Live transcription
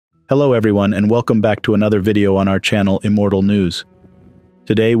Hello everyone and welcome back to another video on our channel Immortal News.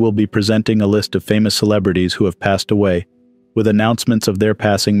 Today we'll be presenting a list of famous celebrities who have passed away, with announcements of their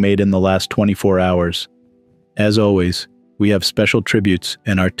passing made in the last 24 hours. As always, we have special tributes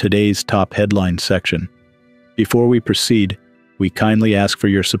in our Today's Top Headlines section. Before we proceed, we kindly ask for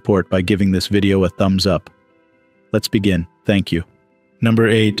your support by giving this video a thumbs up. Let's begin. Thank you. Number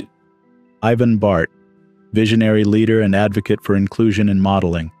 8. Ivan Bart, visionary leader and advocate for inclusion in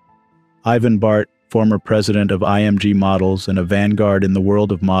modeling. Ivan Bart, former president of IMG Models and a vanguard in the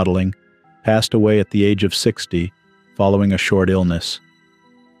world of modeling, passed away at the age of 60 following a short illness.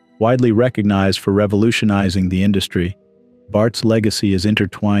 Widely recognized for revolutionizing the industry, Bart's legacy is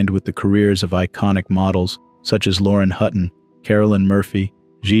intertwined with the careers of iconic models such as Lauren Hutton, Carolyn Murphy,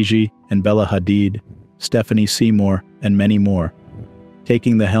 Gigi and Bella Hadid, Stephanie Seymour, and many more.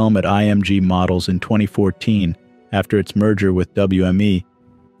 Taking the helm at IMG Models in 2014 after its merger with WME,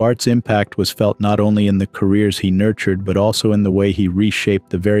 Bart's impact was felt not only in the careers he nurtured but also in the way he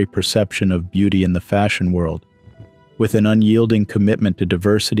reshaped the very perception of beauty in the fashion world. With an unyielding commitment to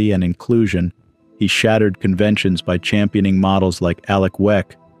diversity and inclusion, he shattered conventions by championing models like Alec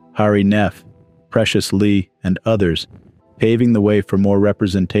Weck, Hari Neff, Precious Lee, and others, paving the way for more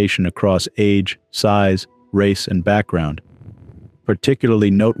representation across age, size, race, and background.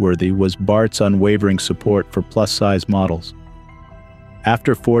 Particularly noteworthy was Bart's unwavering support for plus-size models.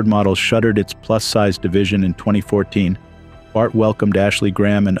 After Ford Models shuttered its plus-size division in 2014, Bart welcomed Ashley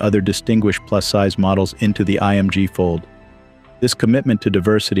Graham and other distinguished plus-size models into the IMG fold. This commitment to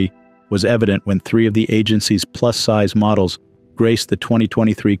diversity was evident when 3 of the agency's plus-size models graced the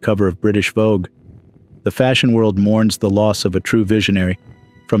 2023 cover of British Vogue. The fashion world mourns the loss of a true visionary.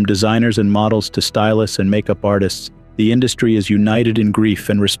 From designers and models to stylists and makeup artists, the industry is united in grief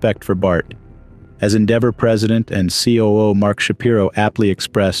and respect for Bart. As Endeavor president and COO Mark Shapiro aptly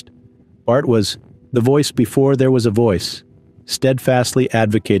expressed, Bart was the voice before there was a voice, steadfastly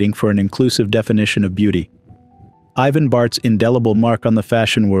advocating for an inclusive definition of beauty. Ivan Bart's indelible mark on the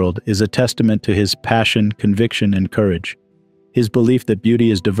fashion world is a testament to his passion, conviction, and courage. His belief that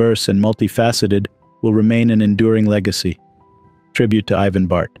beauty is diverse and multifaceted will remain an enduring legacy. Tribute to Ivan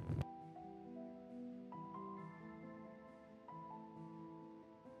Bart.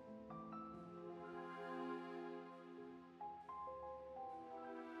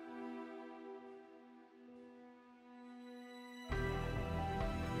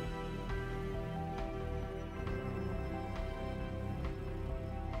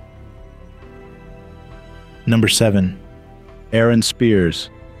 Number 7. Aaron Spears,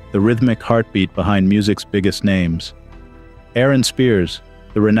 the rhythmic heartbeat behind music's biggest names. Aaron Spears,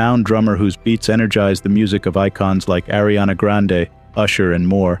 the renowned drummer whose beats energized the music of icons like Ariana Grande, Usher, and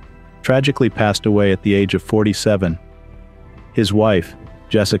more, tragically passed away at the age of 47. His wife,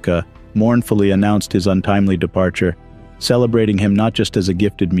 Jessica, mournfully announced his untimely departure, celebrating him not just as a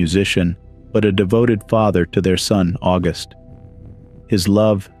gifted musician, but a devoted father to their son, August. His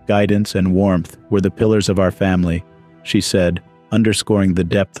love, guidance, and warmth were the pillars of our family, she said, underscoring the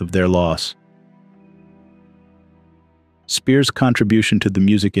depth of their loss. Spears' contribution to the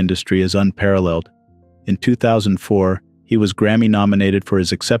music industry is unparalleled. In 2004, he was Grammy nominated for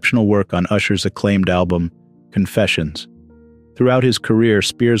his exceptional work on Usher's acclaimed album, Confessions. Throughout his career,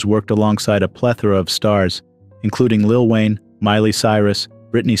 Spears worked alongside a plethora of stars, including Lil Wayne, Miley Cyrus,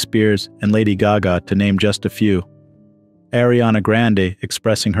 Britney Spears, and Lady Gaga, to name just a few. Ariana Grande,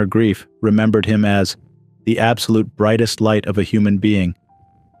 expressing her grief, remembered him as the absolute brightest light of a human being.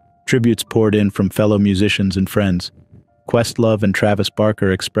 Tributes poured in from fellow musicians and friends. Questlove and Travis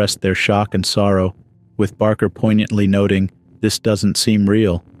Barker expressed their shock and sorrow, with Barker poignantly noting, "This doesn't seem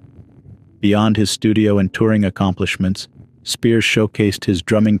real." Beyond his studio and touring accomplishments, Spears showcased his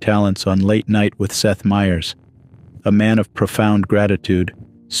drumming talents on Late Night with Seth Meyers. A man of profound gratitude,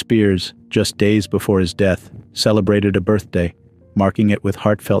 Spears, just days before his death, celebrated a birthday, marking it with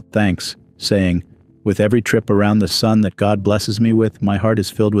heartfelt thanks, saying, "With every trip around the sun that God blesses me with, my heart is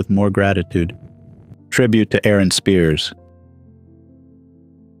filled with more gratitude." Tribute to Aaron Spears.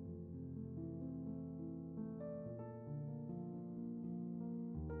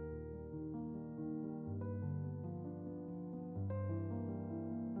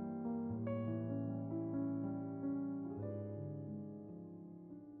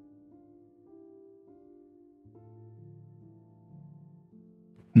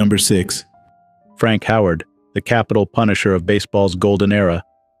 Number 6. Frank Howard, the capital punisher of baseball's golden era.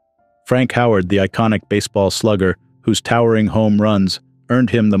 Frank Howard, the iconic baseball slugger, whose towering home runs earned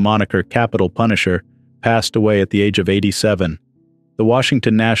him the moniker Capital Punisher, passed away at the age of 87. The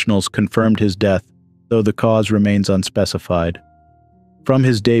Washington Nationals confirmed his death, though the cause remains unspecified. From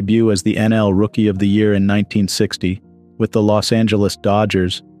his debut as the NL Rookie of the Year in 1960 with the Los Angeles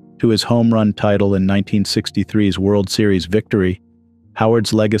Dodgers to his home run title in 1963's World Series victory,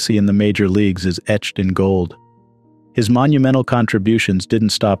 Howard's legacy in the major leagues is etched in gold. His monumental contributions didn't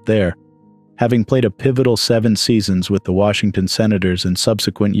stop there. Having played a pivotal 7 seasons with the Washington Senators and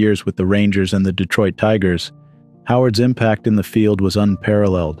subsequent years with the Rangers and the Detroit Tigers, Howard's impact in the field was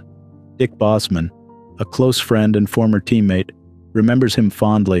unparalleled. Dick Bosman, a close friend and former teammate, remembers him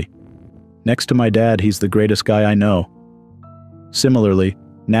fondly. "Next to my dad, he's the greatest guy I know." Similarly,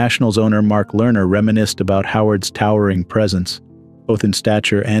 Nationals owner Mark Lerner reminisced about Howard's towering presence, both in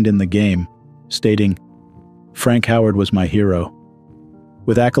stature and in the game, stating, "Frank Howard was my hero."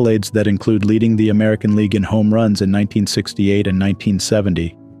 With accolades that include leading the American League in home runs in 1968 and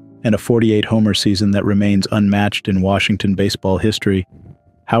 1970, and a 48-homer season that remains unmatched in Washington baseball history,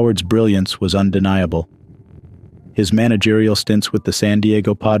 Howard's brilliance was undeniable. His managerial stints with the San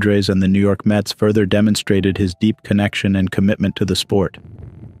Diego Padres and the New York Mets further demonstrated his deep connection and commitment to the sport.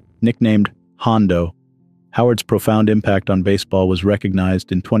 Nicknamed Hondo, Howard's profound impact on baseball was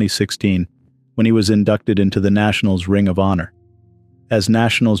recognized in 2016 when he was inducted into the Nationals Ring of Honor. As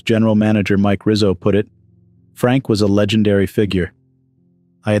Nationals general manager Mike Rizzo put it, "Frank was a legendary figure.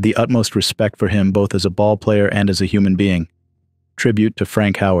 I had the utmost respect for him both as a ball player and as a human being. Tribute to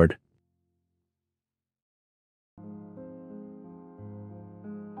Frank Howard."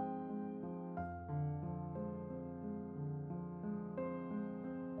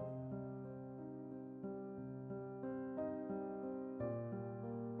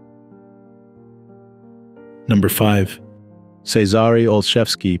 Number 5. Cezary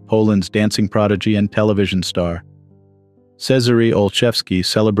Olszewski, Poland's dancing prodigy and television star. Cezary Olszewski,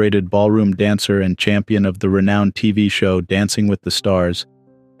 celebrated ballroom dancer and champion of the renowned TV show Dancing with the Stars,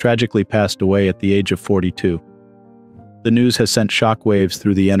 tragically passed away at the age of 42. The news has sent shockwaves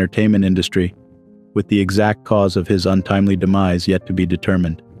through the entertainment industry, with the exact cause of his untimely demise yet to be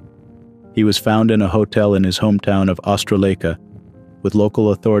determined. He was found in a hotel in his hometown of Ostrołęka, with local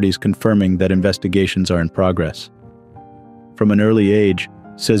authorities confirming that investigations are in progress. From an early age,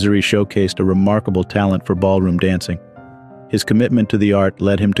 Cezary showcased a remarkable talent for ballroom dancing. His commitment to the art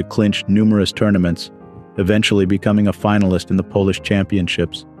led him to clinch numerous tournaments, eventually becoming a finalist in the Polish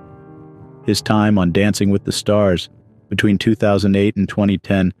Championships. His time on Dancing with the Stars between 2008 and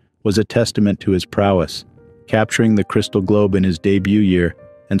 2010 was a testament to his prowess, capturing the Crystal Globe in his debut year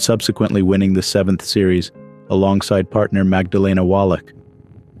and subsequently winning the 7th series alongside partner Magdalena Wallach.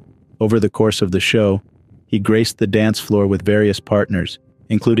 Over the course of the show, he graced the dance floor with various partners,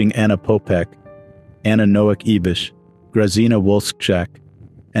 including Anna Popek, Anna Nowak-Ibisz, Grażyna Wolszczak,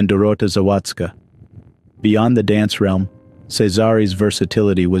 and Dorota Zawadzka. Beyond the dance realm, Cezary's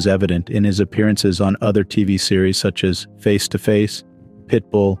versatility was evident in his appearances on other TV series such as Face to Face,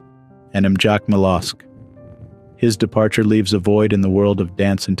 Pitbull, and Mjak Malosk. His departure leaves a void in the world of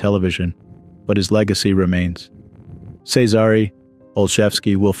dance and television, but his legacy remains. Cezary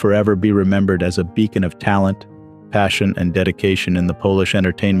Olszewski will forever be remembered as a beacon of talent, passion, and dedication in the Polish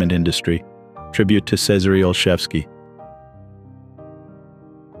entertainment industry. Tribute to Cezary Olszewski.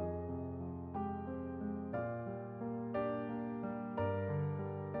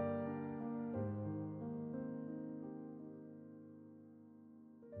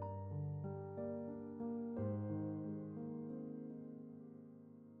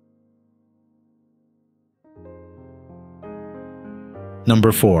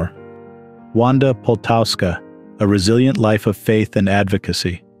 Number 4. Wanda Poltowska, A Resilient Life of Faith and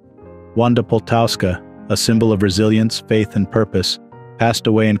Advocacy. Wanda Poltowska, a symbol of resilience, faith, and purpose, passed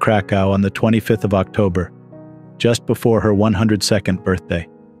away in Krakow on the 25th of October, just before her 102nd birthday.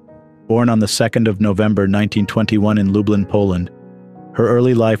 Born on the 2nd of November 1921 in Lublin, Poland, her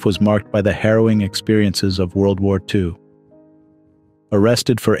early life was marked by the harrowing experiences of World War II.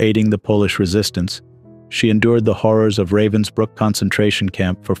 Arrested for aiding the Polish resistance, she endured the horrors of Ravensbrück concentration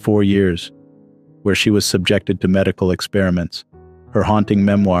camp for 4 years, where she was subjected to medical experiments. Her haunting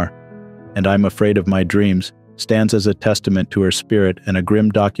memoir, And I'm Afraid of My Dreams, stands as a testament to her spirit and a grim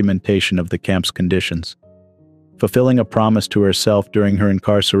documentation of the camp's conditions. Fulfilling a promise to herself during her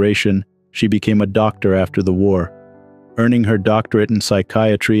incarceration, she became a doctor after the war, earning her doctorate in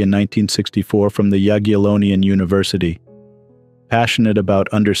psychiatry in 1964 from the Jagiellonian University. Passionate about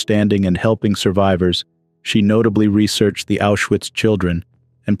understanding and helping survivors, she notably researched the Auschwitz children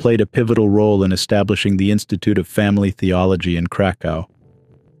and played a pivotal role in establishing the Institute of Family Theology in Krakow.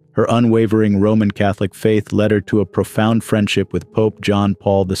 Her unwavering Roman Catholic faith led her to a profound friendship with Pope John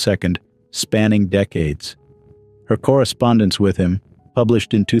Paul II, spanning decades. Her correspondence with him,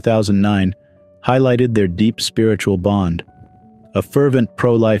 published in 2009, highlighted their deep spiritual bond. A fervent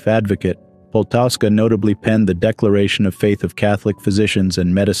pro-life advocate, Poltowska notably penned the Declaration of Faith of Catholic physicians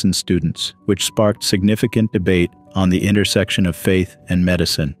and medicine students, which sparked significant debate on the intersection of faith and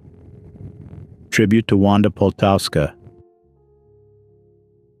medicine. Tribute to Wanda Poltowska.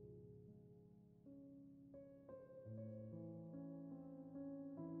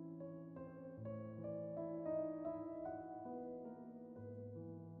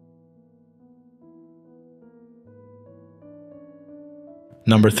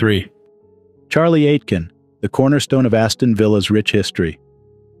 Number 3. Charlie Aitken, the cornerstone of Aston Villa's rich history.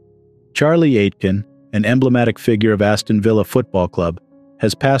 Charlie Aitken, an emblematic figure of Aston Villa Football Club,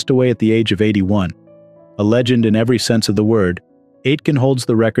 has passed away at the age of 81. A legend in every sense of the word, Aitken holds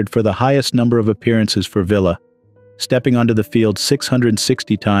the record for the highest number of appearances for Villa, stepping onto the field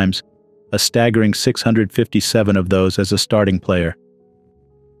 660 times, a staggering 657 of those as a starting player.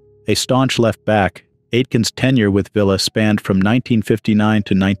 A staunch left back, Aitken's tenure with Villa spanned from 1959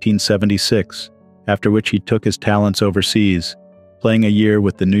 to 1976, after which he took his talents overseas, playing a year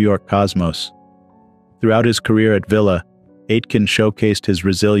with the New York Cosmos. Throughout his career at Villa, Aitken showcased his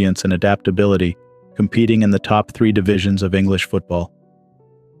resilience and adaptability, competing in the top 3 divisions of English football.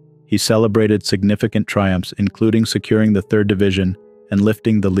 He celebrated significant triumphs, including securing the 3rd division and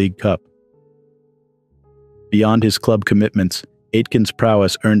lifting the League Cup. Beyond his club commitments, Aitken's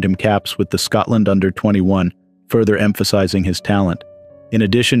prowess earned him caps with the Scotland under-21, further emphasizing his talent. In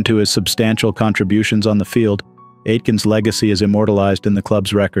addition to his substantial contributions on the field, Aitken's legacy is immortalized in the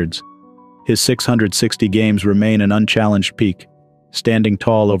club's records. His 660 games remain an unchallenged peak, standing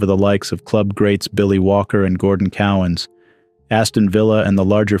tall over the likes of club greats Billy Walker and Gordon Cowans. Aston Villa and the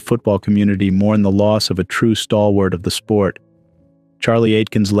larger football community mourn the loss of a true stalwart of the sport. Charlie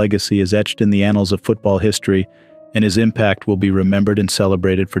Aitken's legacy is etched in the annals of football history, and his impact will be remembered and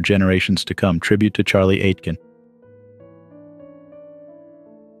celebrated for generations to come. Tribute to Charlie Aitken.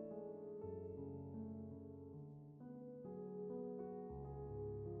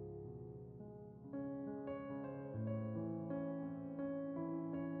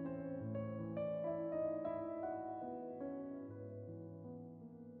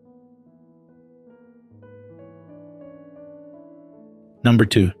 Number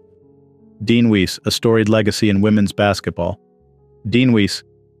 2. Dean Wiese, a storied legacy in women's basketball. Dean Wiese,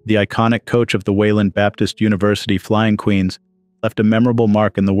 the iconic coach of the Wayland Baptist University Flying Queens, left a memorable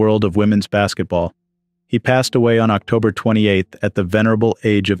mark in the world of women's basketball. He passed away on October 28th at the venerable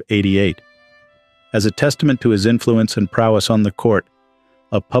age of 88. As a testament to his influence and prowess on the court,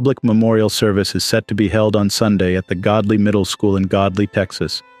 a public memorial service is set to be held on Sunday at the Godley Middle School in Godley,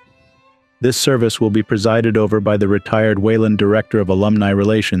 Texas. This service will be presided over by the retired Wayland Director of Alumni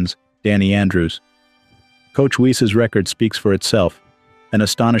Relations, Danny Andrews. Coach Wiese's record speaks for itself, an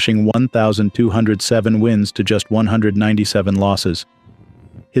astonishing 1,207 wins to just 197 losses.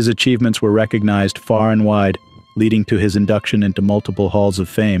 His achievements were recognized far and wide, leading to his induction into multiple halls of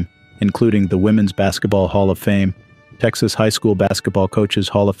fame, including the Women's Basketball Hall of Fame, Texas High School Basketball Coaches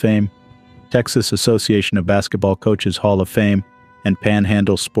Hall of Fame, Texas Association of Basketball Coaches Hall of Fame, and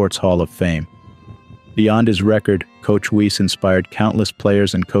Panhandle Sports Hall of Fame. Beyond his record, Coach Wiese inspired countless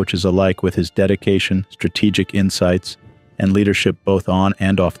players and coaches alike with his dedication, strategic insights, and leadership both on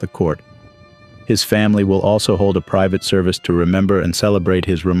and off the court. His family will also hold a private service to remember and celebrate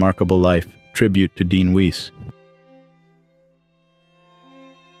his remarkable life. Tribute to Dean Wiese.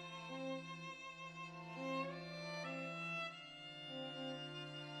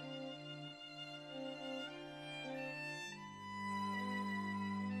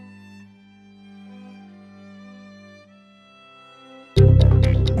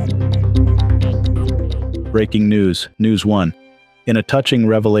 Breaking news. News 1. In a touching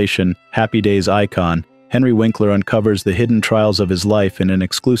revelation, Happy Days icon, Henry Winkler uncovers the hidden trials of his life in an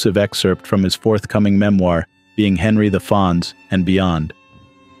exclusive excerpt from his forthcoming memoir, Being Henry the Fonz and Beyond.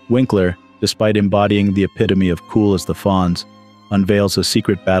 Winkler, despite embodying the epitome of cool as the Fonz, unveils a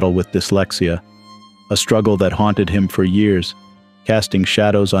secret battle with dyslexia, a struggle that haunted him for years, casting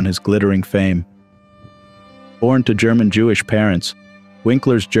shadows on his glittering fame. Born to German Jewish parents,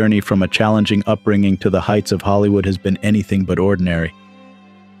 Winkler's journey from a challenging upbringing to the heights of Hollywood has been anything but ordinary.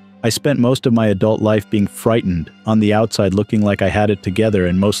 I spent most of my adult life being frightened, on the outside looking like I had it together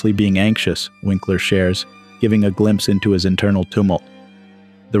and mostly being anxious, Winkler shares, giving a glimpse into his internal tumult.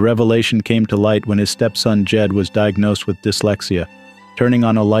 The revelation came to light when his stepson Jed was diagnosed with dyslexia, turning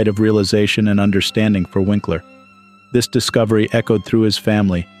on a light of realization and understanding for Winkler. This discovery echoed through his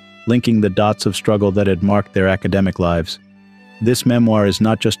family, linking the dots of struggle that had marked their academic lives. This memoir is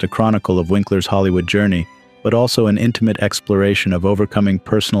not just a chronicle of Winkler's Hollywood journey, but also an intimate exploration of overcoming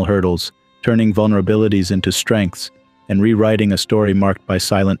personal hurdles, turning vulnerabilities into strengths, and rewriting a story marked by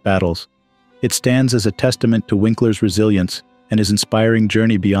silent battles. It stands as a testament to Winkler's resilience and his inspiring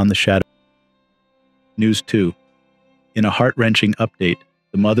journey beyond the shadow. News 2. In a heart-wrenching update,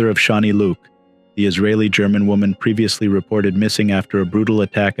 the mother of Shani Luke, the Israeli-German woman previously reported missing after a brutal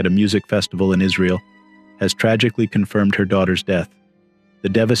attack at a music festival in Israel, has tragically confirmed her daughter's death. The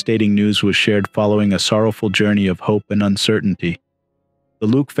devastating news was shared following a sorrowful journey of hope and uncertainty. The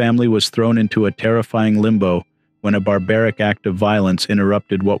Luke family was thrown into a terrifying limbo when a barbaric act of violence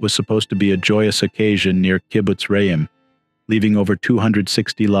interrupted what was supposed to be a joyous occasion near Kibbutz Re'im, leaving over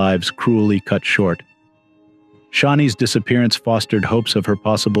 260 lives cruelly cut short. Shani's disappearance fostered hopes of her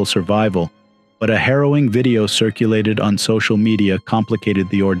possible survival, but a harrowing video circulated on social media complicated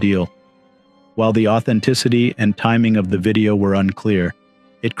the ordeal. While the authenticity and timing of the video were unclear,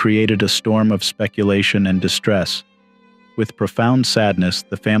 it created a storm of speculation and distress. With profound sadness,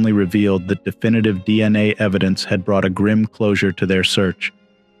 the family revealed that definitive DNA evidence had brought a grim closure to their search.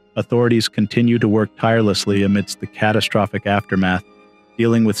 Authorities continue to work tirelessly amidst the catastrophic aftermath,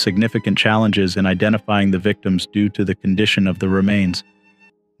 dealing with significant challenges in identifying the victims due to the condition of the remains.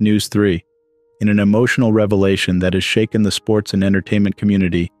 News 3. In an emotional revelation that has shaken the sports and entertainment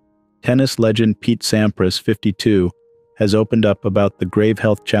community, tennis legend Pete Sampras, 52, has opened up about the grave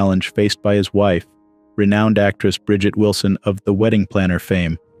health challenge faced by his wife, renowned actress Bridget Wilson of The Wedding Planner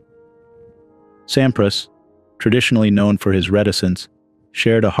fame. Sampras, traditionally known for his reticence,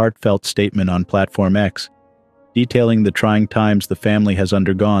 shared a heartfelt statement on Platform X, detailing the trying times the family has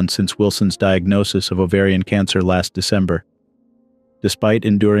undergone since Wilson's diagnosis of ovarian cancer last December. Despite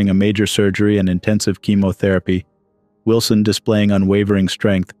enduring a major surgery and intensive chemotherapy, Wilson, displaying unwavering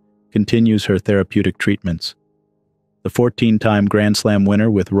strength, continues her therapeutic treatments. The 14-time Grand Slam winner,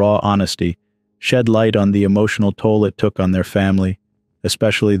 with raw honesty, shed light on the emotional toll it took on their family,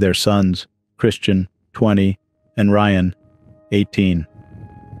 especially their sons, Christian, 20, and Ryan, 18.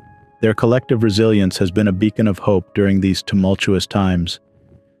 Their collective resilience has been a beacon of hope during these tumultuous times.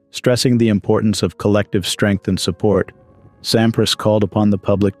 Stressing the importance of collective strength and support, Sampras called upon the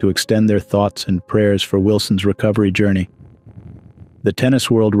public to extend their thoughts and prayers for Wilson's recovery journey. The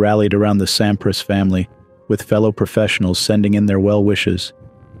tennis world rallied around the Sampras family, with fellow professionals sending in their well wishes.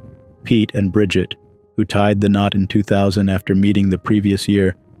 Pete and Bridget, who tied the knot in 2000 after meeting the previous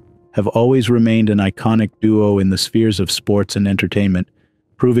year, have always remained an iconic duo in the spheres of sports and entertainment,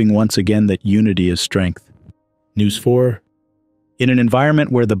 proving once again that unity is strength. News 4. In an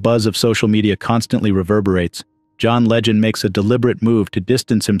environment where the buzz of social media constantly reverberates, John Legend makes a deliberate move to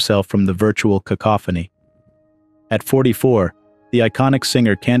distance himself from the virtual cacophony. At 44, the iconic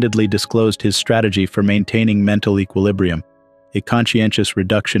singer candidly disclosed his strategy for maintaining mental equilibrium, a conscientious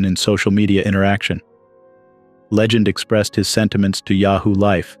reduction in social media interaction. Legend expressed his sentiments to Yahoo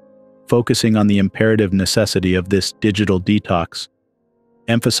Life, focusing on the imperative necessity of this digital detox.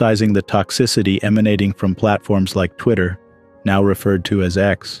 Emphasizing the toxicity emanating from platforms like Twitter, now referred to as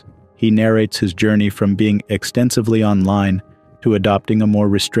X, he narrates his journey from being extensively online to adopting a more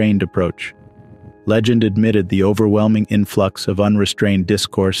restrained approach. Legend admitted the overwhelming influx of unrestrained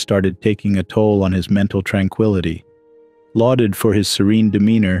discourse started taking a toll on his mental tranquility. Lauded for his serene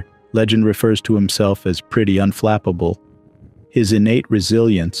demeanor, Legend refers to himself as pretty unflappable. His innate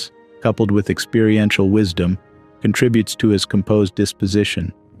resilience, coupled with experiential wisdom, contributes to his composed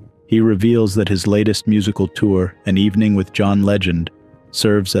disposition. He reveals that his latest musical tour, An Evening with John Legend,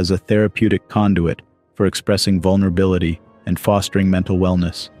 serves as a therapeutic conduit for expressing vulnerability and fostering mental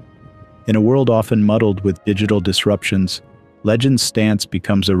wellness. In a world often muddled with digital disruptions, Legend's stance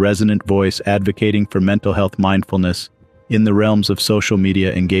becomes a resonant voice advocating for mental health mindfulness in the realms of social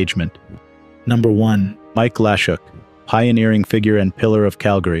media engagement. Number 1. Mike Lashuk, pioneering figure and pillar of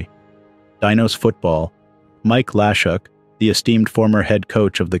Calgary. Dinos football. Mike Lashuk, the esteemed former head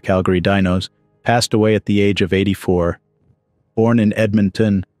coach of the Calgary Dinos, passed away at the age of 84. Born in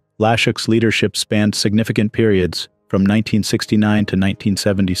Edmonton, Lashuk's leadership spanned significant periods, from 1969 to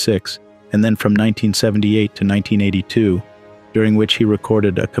 1976, and then from 1978 to 1982, during which he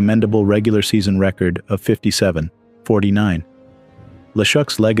recorded a commendable regular season record of 57-49.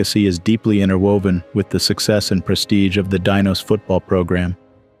 Lashuk's legacy is deeply interwoven with the success and prestige of the Dinos football program.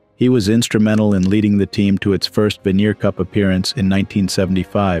 He was instrumental in leading the team to its first Vanier Cup appearance in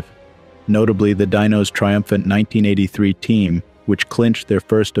 1975. Notably, the Dinos' triumphant 1983 team, which clinched their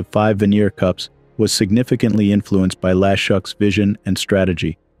first of 5 Vanier Cups, was significantly influenced by Lashuk's vision and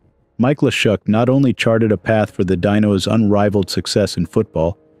strategy. Mike Lashuk not only charted a path for the Dinos' unrivaled success in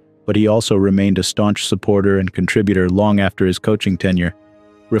football, but he also remained a staunch supporter and contributor long after his coaching tenure,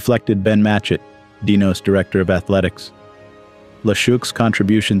 reflected Ben Matchett, Dinos' director of athletics. Lashuk's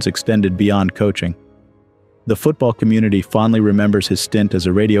contributions extended beyond coaching. The football community fondly remembers his stint as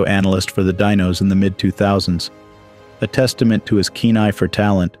a radio analyst for the Dinos in the mid-2000s. A testament to his keen eye for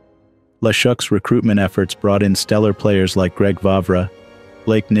talent, Leszczuk's recruitment efforts brought in stellar players like Greg Vavra,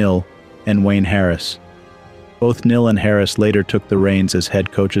 Blake Nill, and Wayne Harris. Both Nill and Harris later took the reins as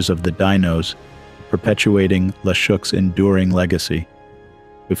head coaches of the Dinos, perpetuating Leszczuk's enduring legacy.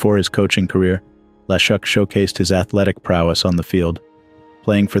 Before his coaching career, Leszczuk showcased his athletic prowess on the field,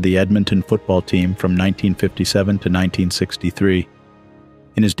 playing for the Edmonton football team from 1957 to 1963.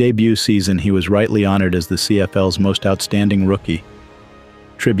 In his debut season, he was rightly honored as the CFL's most outstanding rookie.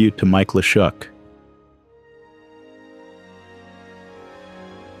 Tribute to Mike Leszczuk.